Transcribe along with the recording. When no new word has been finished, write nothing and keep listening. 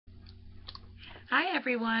Hi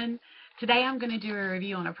everyone. Today I'm going to do a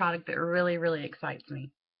review on a product that really excites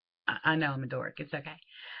me. I know I'm a dork. It's okay.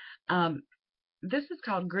 Um, this is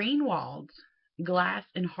called Greenwald's Glass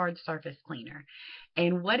and Hard Surface Cleaner.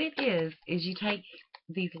 And what it is you take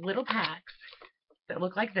these little packs that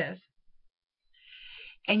look like this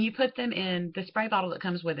and you put them in the spray bottle that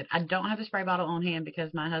comes with it. I don't have the spray bottle on hand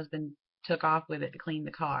because my husband took off with it to clean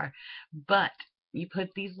the car. But you put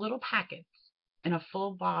these little packets in a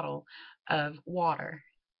full bottle of water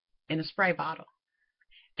in a spray bottle,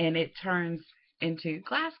 and it turns into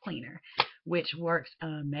glass cleaner, which works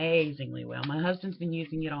amazingly well. My husband's been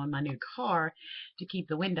using it on my new car to keep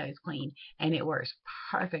the windows clean, and it works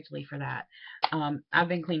perfectly for that. I've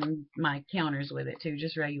been cleaning my counters with it too,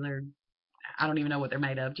 just regular, I don't even know what they're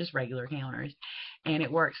made of, just regular counters, and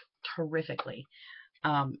it works terrifically.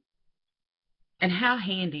 Um, and how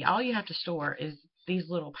handy. All you have to store is these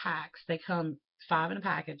little packs. They come 5 in a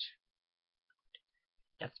package.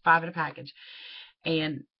 Yes, 5 in a package.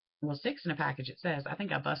 And well, 6 in a package it says. I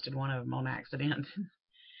think I busted one of them on accident.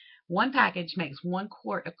 One package makes 1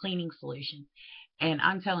 quart of cleaning solution, and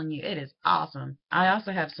I'm telling you, it is awesome. I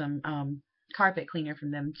also have some carpet cleaner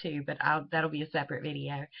from them too, but that'll be a separate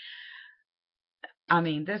video. I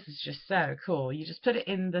mean, this is just so cool. You just put it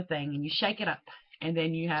in the thing and you shake it up, and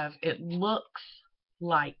then you have, it looks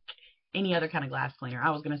like any other kind of glass cleaner.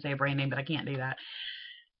 I was going to say a brand name, but I can't do that.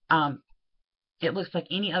 Um, It looks like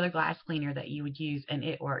any other glass cleaner that you would use, and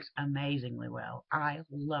it works amazingly well. I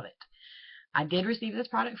love it. I did receive this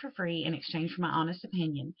product for free in exchange for my honest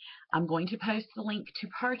opinion. I'm going to post the link to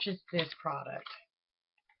purchase this product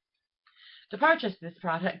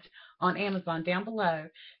on Amazon down below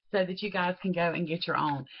so that you guys can go and get your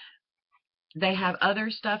own. They have other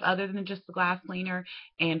stuff other than just the glass cleaner,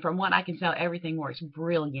 and from what I can tell, everything works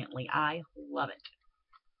brilliantly. I love it.